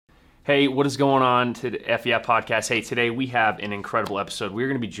Hey, what is going on to the FEI podcast? Hey, today we have an incredible episode. We're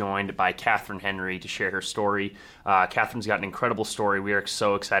going to be joined by Katherine Henry to share her story. Katherine's got an incredible story. We are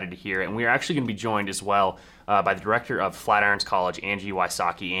so excited to hear it. And we are actually going to be joined as well by the director of Flatirons College, Angie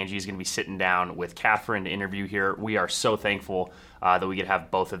Wysocki. Angie is going to be sitting down with Katherine to interview here. We are so thankful that we could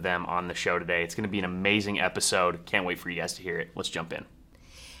have both of them on the show today. It's going to be an amazing episode. Can't wait for you guys to hear it. Let's jump in.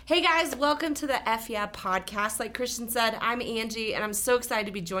 Hey guys, welcome to the FEI podcast. Like Christian said, I'm Angie, and I'm so excited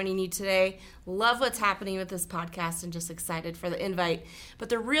to be joining you today. Love what's happening with this podcast and just excited for the invite. But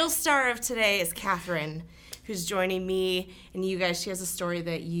the real star of today is Katherine, who's joining me and you guys. She has a story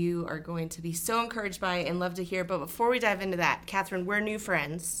that you are going to be so encouraged by and love to hear. But before we dive into that, Katherine, we're new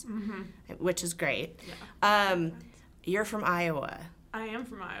friends, which is great. Yeah. You're from Iowa. I am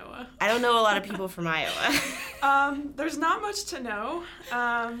from Iowa. I don't know a lot of people from Iowa. There's not much to know.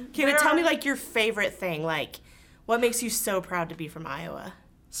 Can you tell me, like, your favorite thing? Like, what makes you so proud to be from Iowa?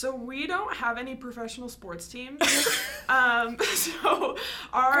 So we don't have any professional sports teams. So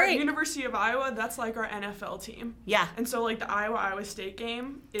our University of Iowa, that's like our NFL team. Yeah. And so, like, the Iowa State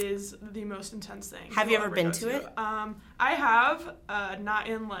game is the most intense thing. Have you ever been to it? I have, not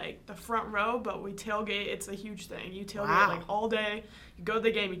in, like, the front row, but we tailgate. It's a huge thing. You tailgate, like, all day. You go to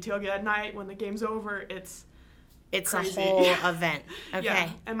the game. You tailgate at night. When the game's over, it's crazy. A whole event. Okay. Yeah.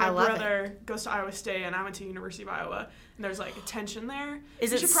 And my brother goes to Iowa State, and I went to University of Iowa. And there's, like, a tension there.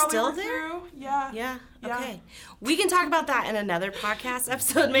 Is it still there? Yeah. Yeah. Okay. We can talk about that in another podcast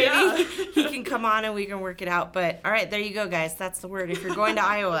episode, maybe. Yeah. He can come on and we can work it out. But, all right, there you go, guys. That's the word. If you're going to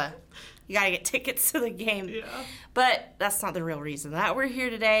Iowa, you got to get tickets to the game. Yeah. But that's not the real reason that we're here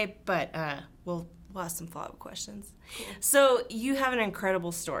today. But we'll ask some follow-up questions. Cool. So you have an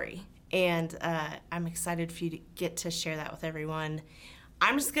incredible story. And I'm excited for you to get to share that with everyone.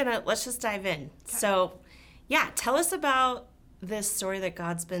 Let's just dive in. Okay. So, yeah, tell us about this story that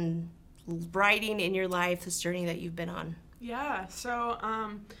God's been writing in your life, this journey that you've been on. Yeah, so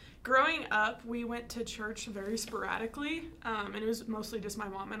growing up, we went to church very sporadically, and it was mostly just my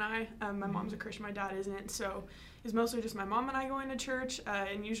mom and I. My mom's a Christian, my dad isn't, so it was mostly just my mom and I going to church,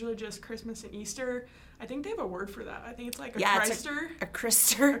 and usually just Christmas and Easter. I think they have a word for that. I think it's like a Christer. A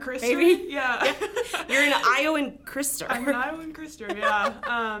Christer. A Christer, maybe? Yeah. You're an Iowan Christer. I'm an Iowan Christer,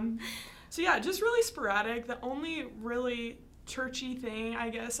 yeah. So yeah, just really sporadic. The only really churchy thing, I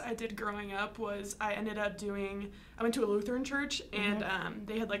guess, I did growing up was I went to a Lutheran church, and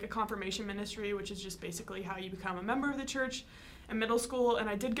they had like a confirmation ministry, which is just basically how you become a member of the church in middle school, and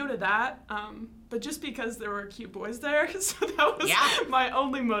I did go to that, but just because there were cute boys there, so that was my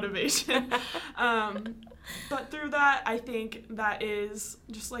only motivation. But through that, I think that is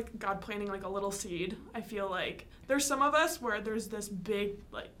just like God planting like a little seed. I feel like there's some of us where there's this big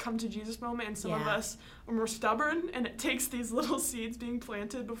like come to Jesus moment, and some of us are more stubborn, and it takes these little seeds being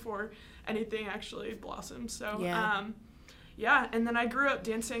planted before anything actually blossoms. So and then I grew up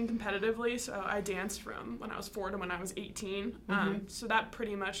dancing competitively, so I danced from when I was 4 to when I was 18, so that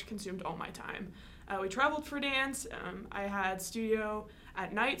pretty much consumed all my time. We traveled for dance. I had studio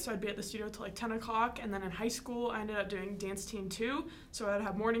at night, so I'd be at the studio till like 10 o'clock, and then in high school, I ended up doing dance team 2, so I'd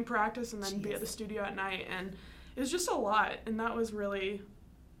have morning practice and then be at the studio at night, and it was just a lot, and that was really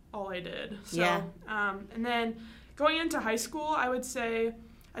all I did. So, and then going into high school, I would say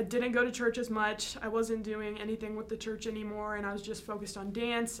I didn't go to church as much. I wasn't doing anything with the church anymore, and I was just focused on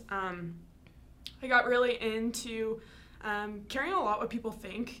dance. I got really into caring a lot what people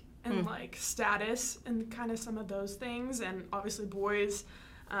think and like status and kind of some of those things, and obviously boys.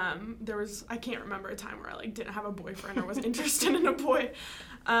 I can't remember a time where I like didn't have a boyfriend or was interested in a boy.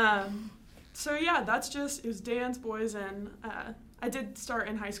 So yeah, it was dance, boys, and I did start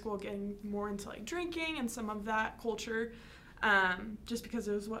in high school getting more into like drinking and some of that culture. Just because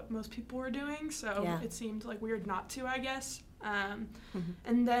it was what most people were doing, so it seemed like weird not to, I guess.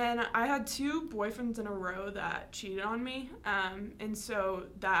 And then I had 2 boyfriends in a row that cheated on me, and so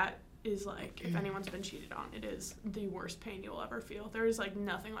that is like, if anyone's been cheated on, it is the worst pain you'll ever feel. There is like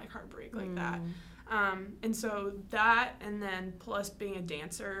nothing like heartbreak like that. And so that, and then plus being a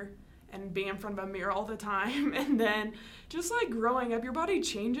dancer and being in front of a mirror all the time, and then just like growing up, your body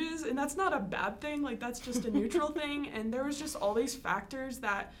changes, and that's not a bad thing, like that's just a neutral thing. And there was just all these factors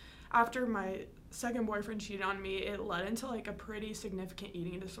that after my second boyfriend cheated on me, it led into like a pretty significant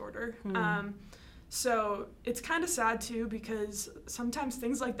eating disorder. So it's kind of sad too, because sometimes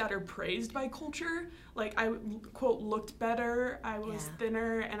things like that are praised by culture. Like I, quote, looked better, I was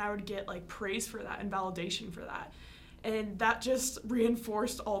thinner, and I would get like praise for that and validation for that. And that just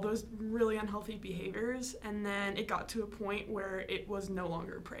reinforced all those really unhealthy behaviors. And then it got to a point where it was no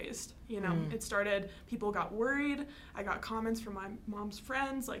longer praised. It started, people got worried. I got comments from my mom's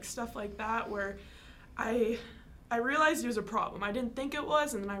friends, like stuff like that, where I realized it was a problem. I didn't think it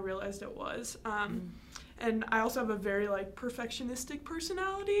was, and then I realized it was. And I also have a very, like, perfectionistic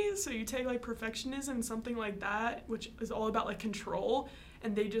personality. So you take, like, perfectionism, something like that, which is all about, like, control,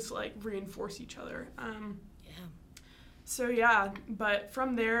 and they just, like, reinforce each other. So, yeah, but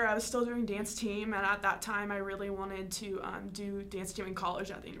from there, I was still doing dance team, and at that time, I really wanted to do dance team in college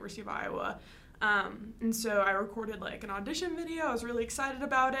at the University of Iowa. And so I recorded, like, an audition video. I was really excited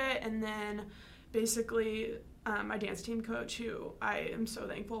about it, and then basically my dance team coach, who I am so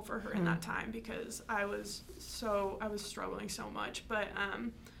thankful for her in that time, because I was struggling so much, but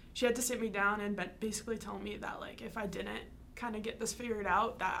she had to sit me down and basically tell me that, like, if I didn't kind of get this figured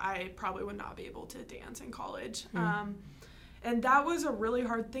out, that I probably would not be able to dance in college. And that was a really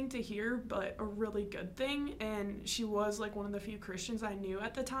hard thing to hear, but a really good thing. And she was, like, one of the few Christians I knew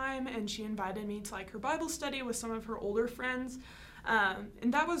at the time, and she invited me to, like, her Bible study with some of her older friends.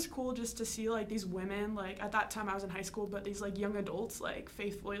 And that was cool just to see, like, these women, like, at that time I was in high school, but these, like, young adults, like,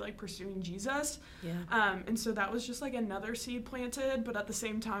 faithfully, like, pursuing Jesus. And so that was just, like, another seed planted, but at the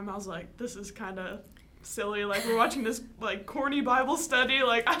same time I was like, this is kind of silly, like, we're watching this, like, corny Bible study,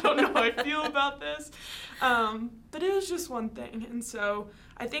 like, I don't know how I feel about this. But it was just one thing. And so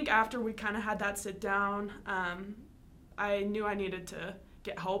I think after we kind of had that sit down, I knew I needed to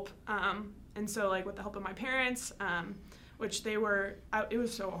get help. And so, like, with the help of my parents, which it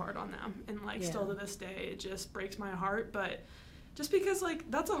was so hard on them. And, like, still to this day, it just breaks my heart. But just because, like,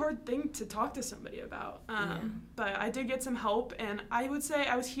 that's a hard thing to talk to somebody about. But I did get some help, and I would say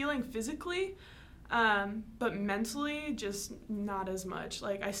I was healing physically, but mentally, just not as much.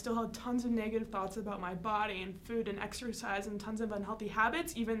 Like, I still had tons of negative thoughts about my body and food and exercise and tons of unhealthy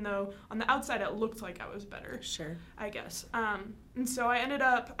habits, even though on the outside it looked like I was better. Sure. I guess. And so I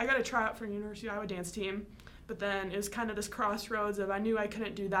got a tryout for University of Iowa dance team, but then it was kind of this crossroads of I knew I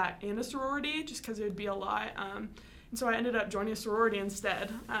couldn't do that in a sorority just because it would be a lot. And so I ended up joining a sorority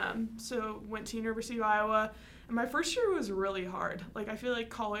instead. So went to University of Iowa. And my first year was really hard. Like, I feel like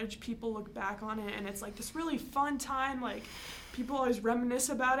college, people look back on it, and it's, like, this really fun time. Like, people always reminisce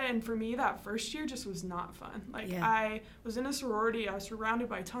about it, and for me, that first year just was not fun. Like, I was in a sorority. I was surrounded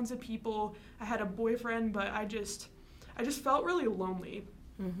by tons of people. I had a boyfriend, but I just felt really lonely.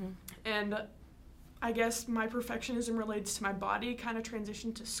 And I guess my perfectionism relates to my body kind of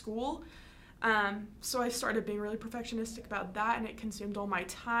transitioned to school. So I started being really perfectionistic about that, and it consumed all my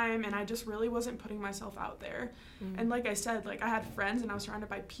time, and I just really wasn't putting myself out there. And like I said, like, I had friends and I was surrounded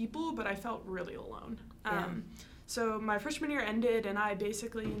by people, but I felt really alone. So my freshman year ended, and I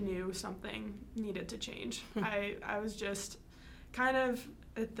basically knew something needed to change. I was just kind of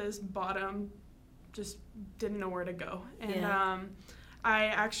at this bottom, just didn't know where to go. And I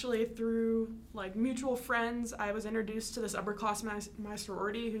actually, through, like, mutual friends, I was introduced to this upperclassman in my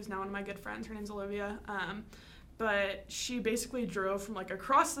sorority, who's now one of my good friends. Her name's Olivia. But she basically drove from, like,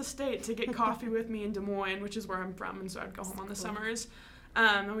 across the state to get coffee with me in Des Moines, which is where I'm from, and so I'd go home on the summers.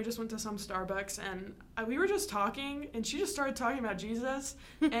 And we just went to some Starbucks, and we were just talking, and she just started talking about Jesus,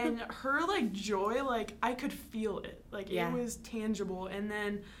 and her, like, joy, like, I could feel it. Like, it was tangible. And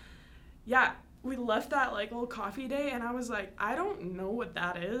then, we left that, like, little coffee day, and I was like, I don't know what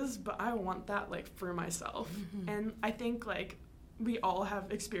that is, but I want that, like, for myself. And I think, like, we all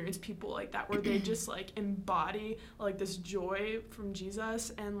have experienced people like that, where they just, like, embody, like, this joy from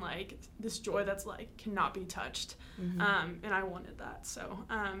Jesus, and, like, this joy that's, like, cannot be touched. And I wanted that. So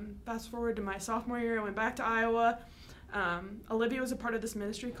fast forward to my sophomore year, I went back to Iowa. Olivia was a part of this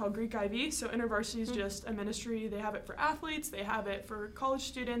ministry called Greek IV. So InterVarsity is just a ministry. They have it for athletes, they have it for college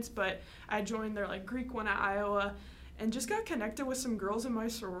students, but I joined their, like, Greek one at Iowa, and just got connected with some girls in my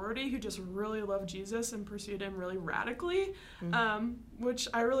sorority who just really loved Jesus and pursued him really radically, which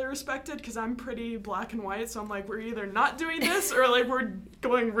I really respected, because I'm pretty black and white. So I'm like, we're either not doing this or, like, we're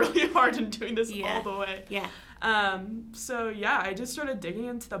going really hard and doing this all the way. So I just started digging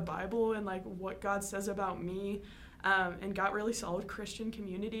into the Bible and, like, what God says about me. And got really solid Christian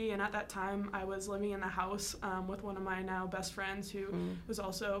community. And at that time, I was living in the house with one of my now best friends who was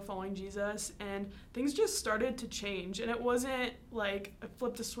also following Jesus. And things just started to change. And it wasn't like I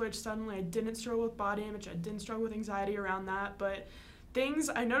flipped a switch suddenly. I didn't struggle with body image. I didn't struggle with anxiety around that. But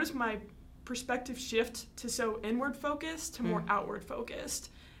I noticed my perspective shift to so inward focused to more outward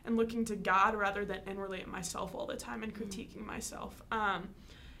focused, and looking to God rather than inwardly at myself all the time and critiquing myself.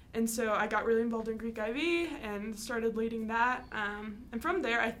 And so I got really involved in Greek IV and started leading that. And from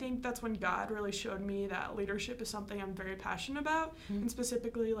there, I think that's when God really showed me that leadership is something I'm very passionate about, and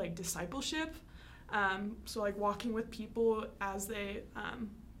specifically like discipleship. So like walking with people as they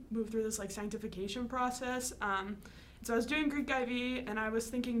move through this like sanctification process. So I was doing Greek IV, and I was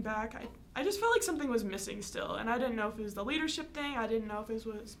thinking back, I just felt like something was missing still, and I didn't know if it was the leadership thing. I didn't know if it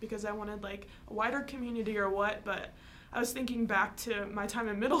was because I wanted like a wider community or what, but I was thinking back to my time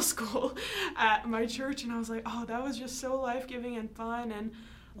in middle school at my church, and I was like, oh, that was just so life-giving and fun, and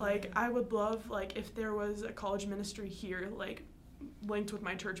like I would love like if there was a college ministry here like linked with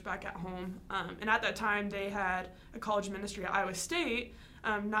my church back at home. And at that time they had a college ministry at Iowa State,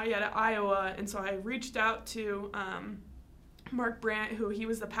 not yet at Iowa, and so I reached out to Mark Brandt, who he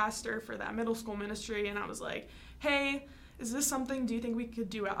was the pastor for that middle school ministry, and I was like, hey, is this something do you think we could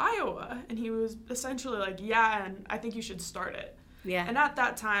do at Iowa? And he was essentially like, yeah, and I think you should start it. Yeah. And at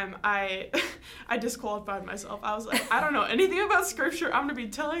that time, I disqualified myself. I was like, I don't know anything about scripture. I'm going to be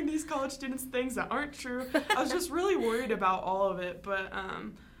telling these college students things that aren't true. I was just really worried about all of it. But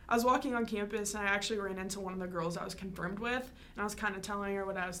I was walking on campus, and I actually ran into one of the girls I was confirmed with. And I was kind of telling her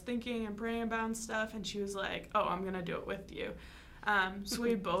what I was thinking and praying about and stuff. And she was like, oh, I'm going to do it with you. So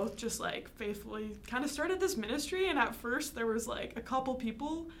we both just like faithfully kind of started this ministry. And at first there was like a couple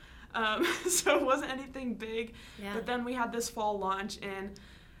people. So it wasn't anything big, but then we had this fall launch, and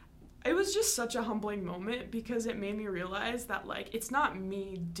it was just such a humbling moment because it made me realize that like it's not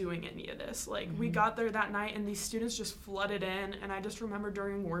me doing any of this. Like we got there that night, and these students just flooded in, and I just remember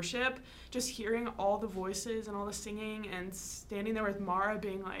during worship just hearing all the voices and all the singing and standing there with Mara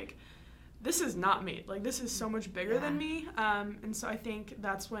being like, this is not me, like this is so much bigger than me. And so I think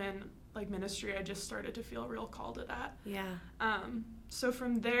that's when like ministry, I just started to feel a real call to that. So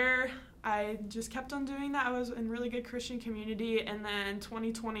from there, I just kept on doing that. I was in really good Christian community, and then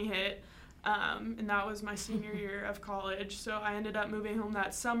 2020 hit, and that was my senior year of college. So I ended up moving home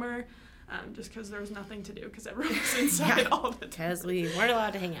that summer, just because there was nothing to do, because everyone was inside all the time. Because we weren't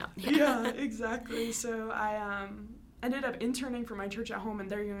allowed to hang out. Yeah, exactly. So I ended up interning for my church at home in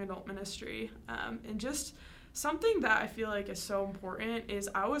their young adult ministry, and just something that I feel like is so important is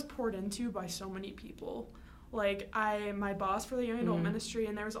I was poured into by so many people. Like my boss for the young adult ministry,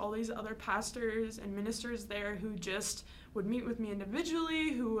 and there was all these other pastors and ministers there who just would meet with me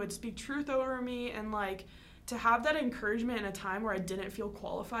individually, who would speak truth over me, and like to have that encouragement in a time where I didn't feel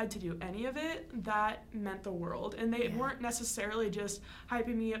qualified to do any of it, that meant the world. And they weren't necessarily just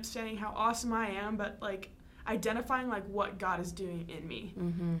hyping me up saying how awesome I am, but like identifying like what God is doing in me,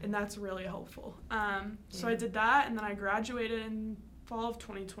 and that's really helpful. So I did that, and then I graduated in fall of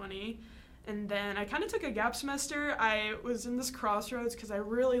 2020. And then I kind of took a gap semester. I was in this crossroads because I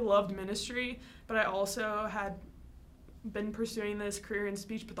really loved ministry, but I also had been pursuing this career in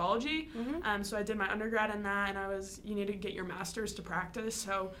speech pathology. So I did my undergrad in that, and you need to get your master's to practice.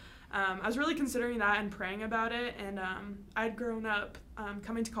 So I was really considering that and praying about it. And I'd grown up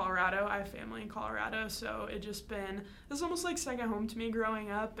coming to Colorado. I have family in Colorado, so it just been, it was almost like second home to me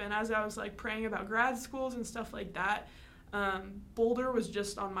growing up. And as I was like praying about grad schools and stuff like that, Boulder was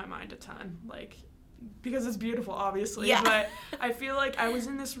just on my mind a ton, like, because it's beautiful, obviously, but I feel like I was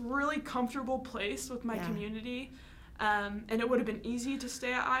in this really comfortable place with my community, and it would have been easy to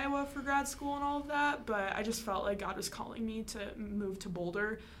stay at Iowa for grad school and all of that, but I just felt like God was calling me to move to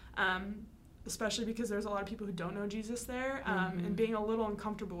Boulder, especially because there's a lot of people who don't know Jesus there, and being a little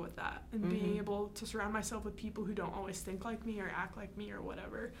uncomfortable with that, and being able to surround myself with people who don't always think like me or act like me or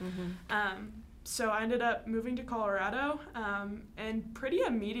whatever. So I ended up moving to Colorado, and pretty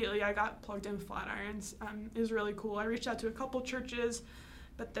immediately I got plugged in Flatirons. It was really cool. I reached out to a couple churches,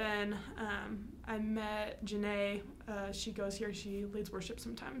 but then I met Janae. She goes here. She leads worship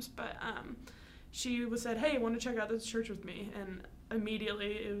sometimes, but she said, hey, want to check out this church with me? And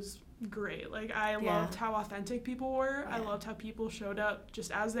immediately it was great. Like, I loved how authentic people were. I loved how people showed up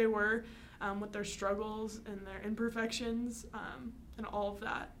just as they were, with their struggles and their imperfections, and all of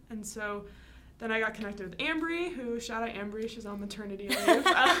that. And so then I got connected with Ambry, who, shout out Ambry, she's on maternity leave.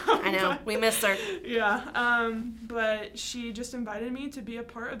 I know, we missed her. Yeah, but she just invited me to be a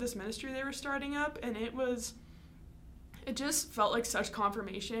part of this ministry they were starting up, and it just felt like such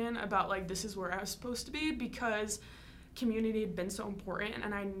confirmation about, like, this is where I was supposed to be, because community had been so important,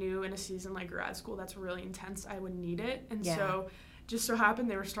 and I knew in a season like grad school that's really intense, I would need it. And so just so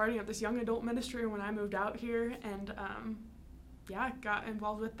happened they were starting up this young adult ministry when I moved out here, and got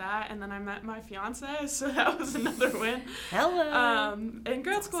involved with that, and then I met my fiance, so that was another win. Hello. And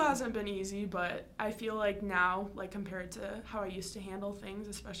grad Grad school hasn't been easy, but I feel like now, like compared to how I used to handle things,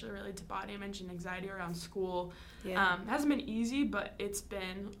 especially related to body image and anxiety around school, it hasn't been easy, but it's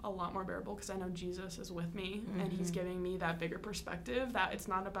been a lot more bearable because I know Jesus is with me and he's giving me that bigger perspective that it's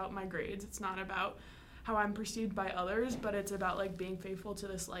not about my grades, it's not about how I'm perceived by others, but it's about like being faithful to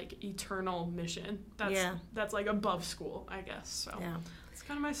this like eternal mission that's like above school, I guess. So it's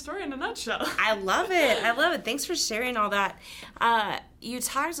kind of my story in a nutshell. I love it. Thanks for sharing all that. You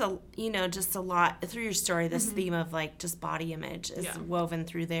talked just a lot through your story, this theme of like just body image is woven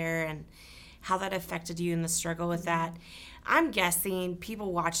through there and how that affected you and the struggle with that. I'm guessing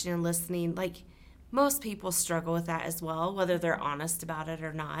people watching and listening, like most people struggle with that as well, whether they're honest about it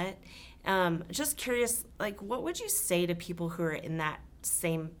or not. Just curious, like, what would you say to people who are in that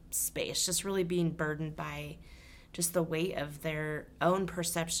same space, just really being burdened by just the weight of their own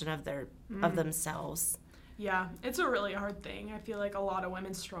perception of of themselves? Yeah, it's a really hard thing. I feel like a lot of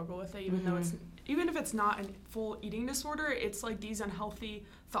women struggle with it, even if it's not a full eating disorder, it's like these unhealthy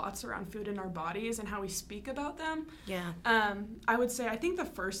thoughts around food in our bodies and how we speak about them. Yeah. I would say, I think the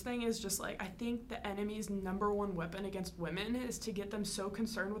first thing is just like, I think the enemy's number one weapon against women is to get them so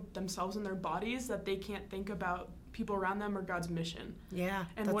concerned with themselves and their bodies that they can't think about people around them or God's mission. Yeah.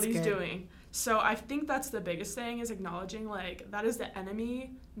 And what he's doing. So I think that's the biggest thing, is acknowledging like that is the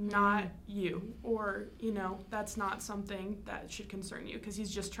enemy, not you, or that's not something that should concern you, because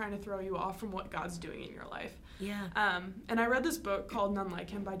he's just trying to throw you off from what God's doing in your life. Yeah. And I read this book called None Like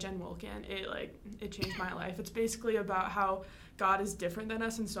Him by Jen Wilkin. It changed my life. It's basically about how God is different than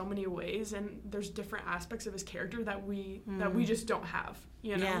us in so many ways, and there's different aspects of his character that we just don't have.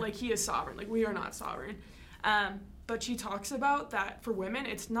 Like he is sovereign, like we are not sovereign. But she talks about that for women,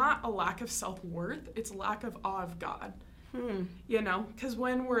 it's not a lack of self-worth, it's a lack of awe of God. Because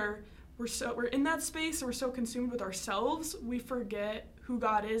when we're in that space, we're so consumed with ourselves, we forget who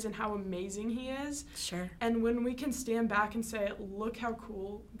God is and how amazing he is. Sure. And when we can stand back and say, look how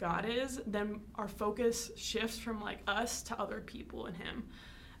cool God is, then our focus shifts from like us to other people and him.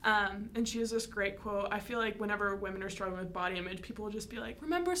 And she has this great quote. I feel like whenever women are struggling with body image, people will just be like,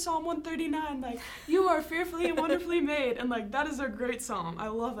 remember Psalm 139, like, you are fearfully and wonderfully made. And like, that is a great psalm. I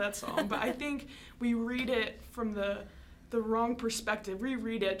love that psalm. But I think we read it from the wrong perspective. We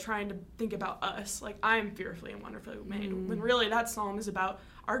read it trying to think about us. Like, I am fearfully and wonderfully made. When really that psalm is about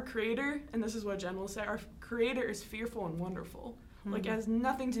our creator. And this is what Jen will say, our creator is fearful and wonderful. Like, it has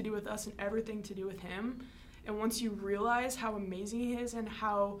nothing to do with us and everything to do with him. And once you realize how amazing he is and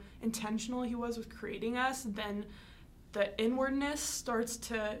how intentional he was with creating us, then the inwardness starts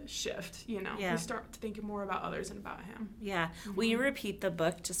to shift, We start thinking more about others and about him. Yeah. Will you repeat the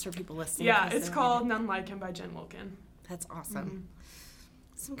book just for people listening? Yeah, it's called None Like Him by Jen Wilkin. That's awesome.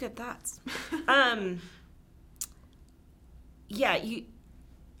 Some good thoughts.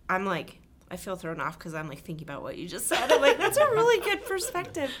 I feel thrown off because I'm like thinking about what you just said. I'm like, that's a really good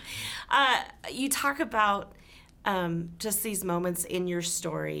perspective. You talk about just these moments in your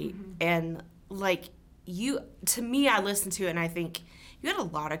story, and like to me, I listen to it and I think you had a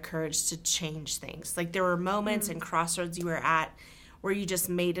lot of courage to change things. Like there were moments and crossroads you were at where you just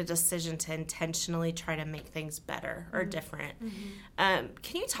made a decision to intentionally try to make things better or different. Can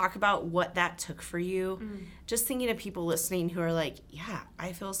you talk about what that took for you? Just thinking of people listening who are like, yeah,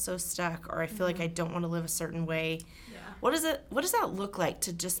 I feel so stuck, or I feel like I don't want to live a certain way. Yeah. What does that look like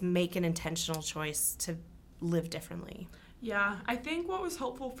to just make an intentional choice to live differently? Yeah, I think what was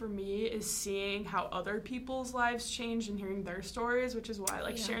helpful for me is seeing how other people's lives changed and hearing their stories, which is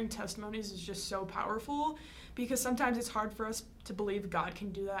why sharing testimonies is just so powerful, because sometimes it's hard for us to believe God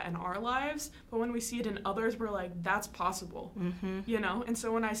can do that in our lives, but when we see it in others, we're like, that's possible, And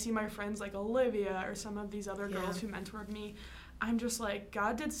so when I see my friends like Olivia or some of these other girls who mentored me, I'm just like,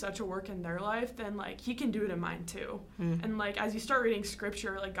 God did such a work in their life, then like he can do it in mine too. And like as you start reading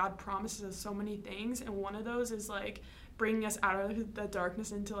scripture, like God promises us so many things, and one of those is like bringing us out of the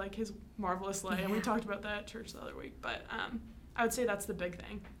darkness into like his marvelous light. And we talked about that at church the other week, but I would say that's the big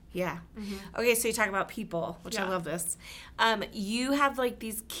thing. Yeah. Okay, so you talk about people, which I love this. You have like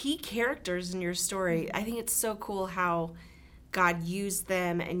these key characters in your story. I think it's so cool how God used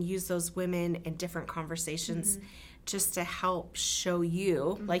them and used those women in different conversations just to help show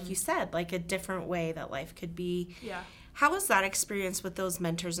you, like you said, like a different way that life could be. Yeah. How has that experience with those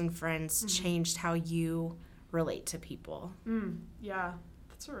mentors and friends changed how you relate to people? Yeah,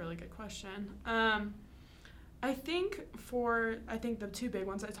 that's a really good question. I think the two big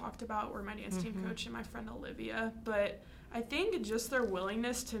ones I talked about were my dance team coach and my friend Olivia, but I think just their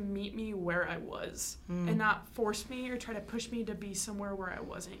willingness to meet me where I was and not force me or try to push me to be somewhere where I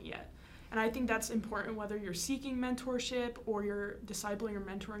wasn't yet. And I think that's important whether you're seeking mentorship or you're discipling or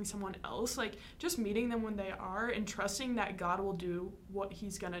mentoring someone else. Like, just meeting them when they are and trusting that God will do what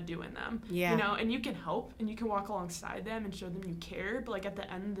he's going to do in them. Yeah. You know, and you can help and you can walk alongside them and show them you care. But, like, at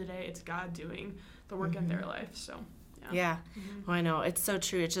the end of the day, it's God doing the work in their life. So, yeah. Well, I know. It's so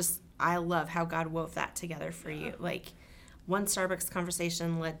true. It's just, I love how God wove that together for you. Like, one Starbucks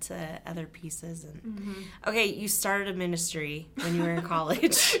conversation led to other pieces. And okay, you started a ministry when you were in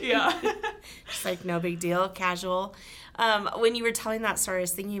college. Yeah. Just like no big deal, casual. When you were telling that story, I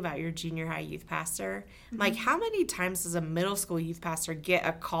was thinking about your junior high youth pastor. Like, how many times does a middle school youth pastor get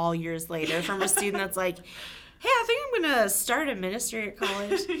a call years later from a student that's like, hey, I think I'm going to start a ministry at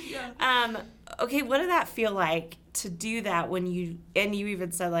college? Okay, what did that feel like to do that when you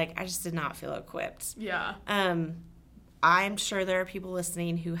even said, like, I just did not feel equipped? Yeah. I'm sure there are people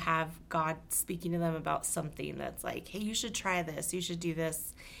listening who have God speaking to them about something that's like, hey, you should try this, you should do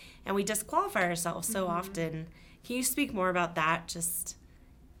this. And we disqualify ourselves so often. Can you speak more about that? Just,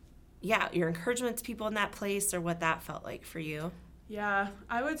 your encouragement to people in that place or what that felt like for you? Yeah,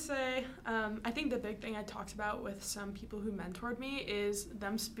 I would say, I think the big thing I talked about with some people who mentored me is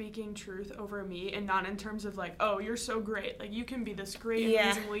them speaking truth over me, and not in terms of like, oh, you're so great, like you can be this great,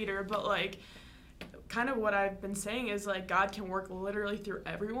 amazing leader, but like, kind of what I've been saying is like God can work literally through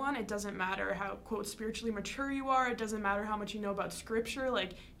everyone. It doesn't matter how, quote, spiritually mature you are. It doesn't matter how much you know about scripture.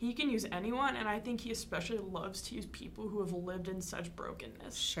 Like, he can use anyone, and I think he especially loves to use people who have lived in such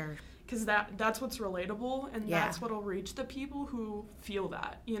brokenness. Sure. Because that's what's relatable, and that's what'll reach the people who feel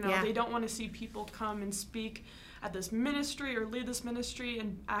that. You know, they don't want to see people come and speak at this ministry or lead this ministry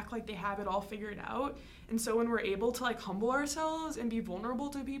and act like they have it all figured out. And so when we're able to like humble ourselves and be vulnerable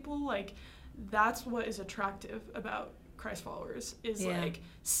to people, like, that's what is attractive about Christ followers, is like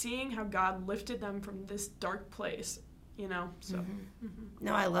seeing how God lifted them from this dark place, you know. So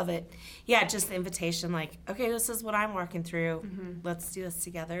No, I love it. Yeah, just the invitation, like, okay, this is what I'm working through. Let's do this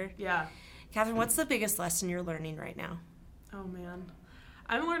together. Yeah. Katherine, what's the biggest lesson you're learning right now? Oh man,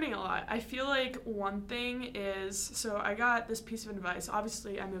 I'm learning a lot. I feel like one thing is, so I got this piece of advice.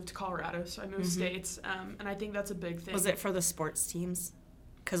 Obviously I moved to Colorado, so I moved states, and I think that's a big thing. Was it for the sports teams?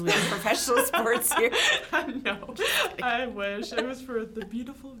 Because we have professional sports here. No, I wish. It was for the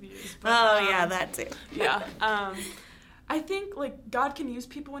beautiful views. But, that too. Yeah. I think, like, God can use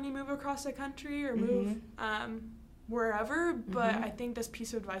people when you move across the country or move wherever, but I think this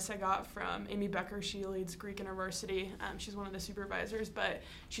piece of advice I got from Amy Becker, she leads Greek University. She's one of the supervisors, but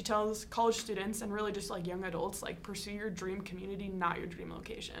she tells college students and really just, like, young adults, like, pursue your dream community, not your dream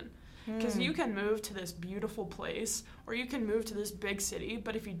location. Because you can move to this beautiful place or you can move to this big city,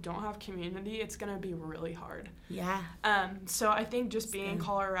 but if you don't have community, it's going to be really hard. Yeah. So I think just being in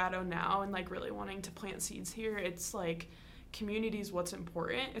Colorado now and like really wanting to plant seeds here, it's like community is what's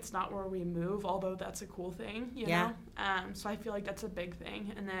important. It's not where we move, although that's a cool thing, you know? So I feel like that's a big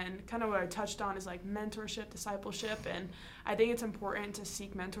thing. And then kind of what I touched on is like mentorship, discipleship, and I think it's important to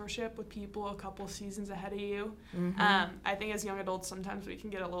seek mentorship with people a couple seasons ahead of you. I think as young adults, sometimes we can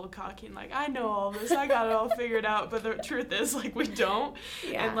get a little cocky and like, I know all this, I got it all figured out, but the truth is like we don't.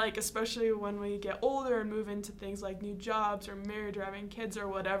 And like especially when we get older and move into things like new jobs or married or having kids or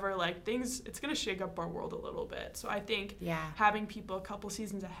whatever, like things, it's going to shake up our world a little bit. So I think having people a couple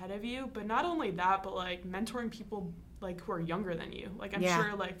seasons ahead of you, but not only that, but like mentoring people like who are younger than you. Like I'm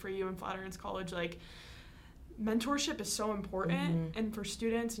sure like for you in Flatirons College, like mentorship is so important, and for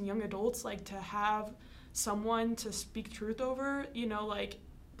students and young adults, like to have someone to speak truth over, you know, like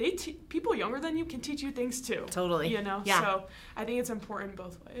people younger than you can teach you things too. Totally. You know, so I think it's important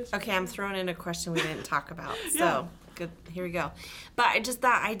both ways. Okay, I'm throwing in a question we didn't talk about. So good, here we go. But just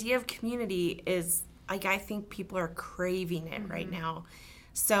that idea of community is like, I think people are craving it right now.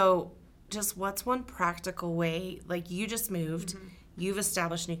 So just what's one practical way, like you just moved, you've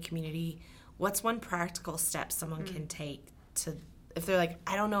established new community. What's one practical step someone can take to, if they're like,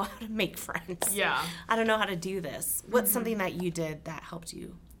 I don't know how to make friends. I don't know how to do this. What's something that you did that helped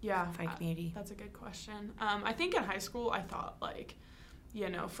you find community? That's a good question. I think in high school I thought like, you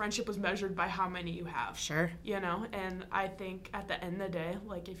know, friendship was measured by how many you have. Sure. You know, and I think at the end of the day,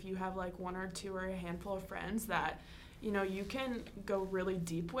 like if you have like one or two or a handful of friends that, you know, you can go really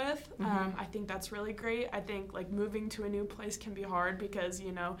deep with. I think that's really great. I think like moving to a new place can be hard because,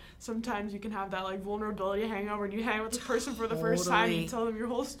 you know, sometimes you can have that like vulnerability hangover and you hang with the person for the first time and you tell them your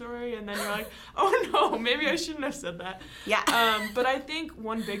whole story and then you're like, oh no, maybe I shouldn't have said that. But I think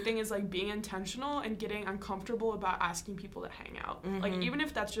one big thing is like being intentional and getting uncomfortable about asking people to hang out. Like even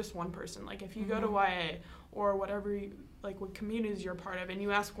if that's just one person, like if you go to YA or whatever what communities you're a part of, and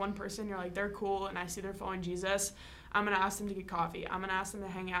you ask one person, you're like, they're cool, and I see they're following Jesus, I'm going to ask them to get coffee. I'm going to ask them to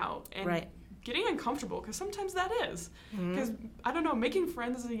hang out. And getting uncomfortable, because sometimes that is. Because, I don't know, making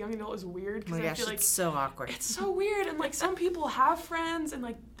friends as a young adult is weird. Because I feel like it's so awkward. It's so weird. And, some people have friends, and,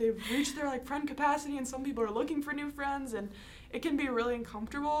 they've reached their, friend capacity, and some people are looking for new friends, and it can be really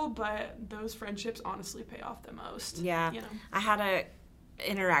uncomfortable, but those friendships honestly pay off the most. Yeah. I had a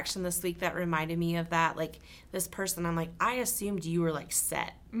interaction this week that reminded me of that. This person, I'm like, I assumed you were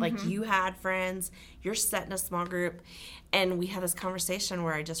set, you had friends, you're set in a small group, and we had this conversation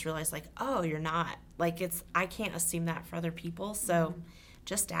where I just realized oh, you're not, I can't assume that for other people, so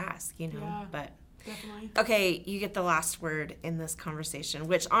just ask, Yeah, but definitely. Okay, you get the last word in this conversation,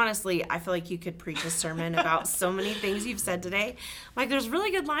 which honestly I feel like you could preach a sermon about so many things you've said today. There's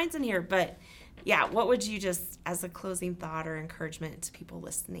really good lines in here, but yeah, what would you just, as a closing thought or encouragement to people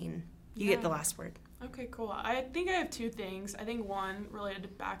listening, you get the last word. Okay, cool. I think I have two things. I think one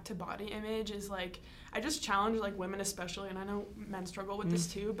related back to body image is I just challenge women especially, and I know men struggle with this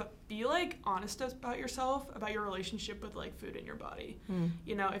too, but be honest about yourself, about your relationship with food in your body.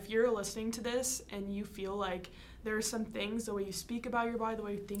 If you're listening to this and you feel there are some things, the way you speak about your body, the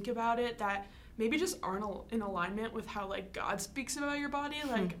way you think about it, that maybe just aren't in alignment with how God speaks about your body,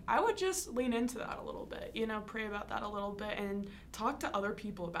 I would just lean into that a little bit, pray about that a little bit and talk to other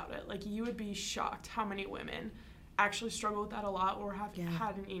people about it. You would be shocked how many women actually struggle with that a lot or have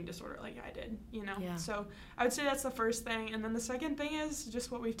had an eating disorder like I did, So I would say that's the first thing. And then the second thing is just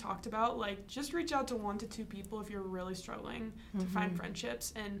what we've talked about, just reach out to 1 to 2 people if you're really struggling to find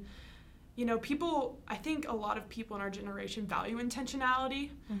friendships. And I think a lot of people in our generation value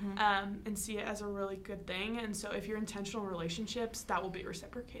intentionality and see it as a really good thing. And so if you're intentional in relationships, that will be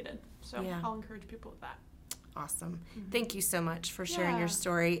reciprocated. So I'll encourage people with that. Awesome. Thank you so much for sharing your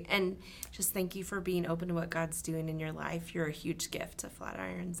story. And just thank you for being open to what God's doing in your life. You're a huge gift to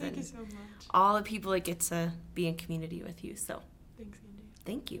Flatirons. Thank you so much. All the people that get to be in community with you. So thanks, Angie.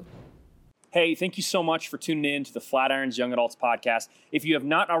 Thank you. Hey, thank you so much for tuning in to the Flatirons Young Adults podcast. If you have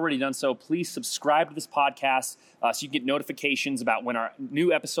not already done so, please subscribe to this podcast so you can get notifications about when our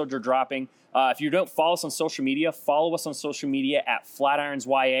new episodes are dropping. If you don't follow us on social media, follow us on social media at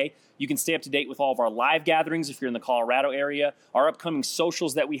FlatironsYA. You can stay up to date with all of our live gatherings if you're in the Colorado area, our upcoming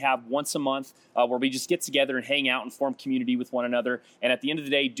socials that we have once a month where we just get together and hang out and form community with one another. And at the end of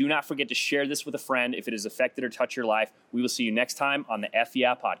the day, do not forget to share this with a friend if it has affected or touched your life. We will see you next time on the F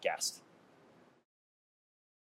Yeah podcast.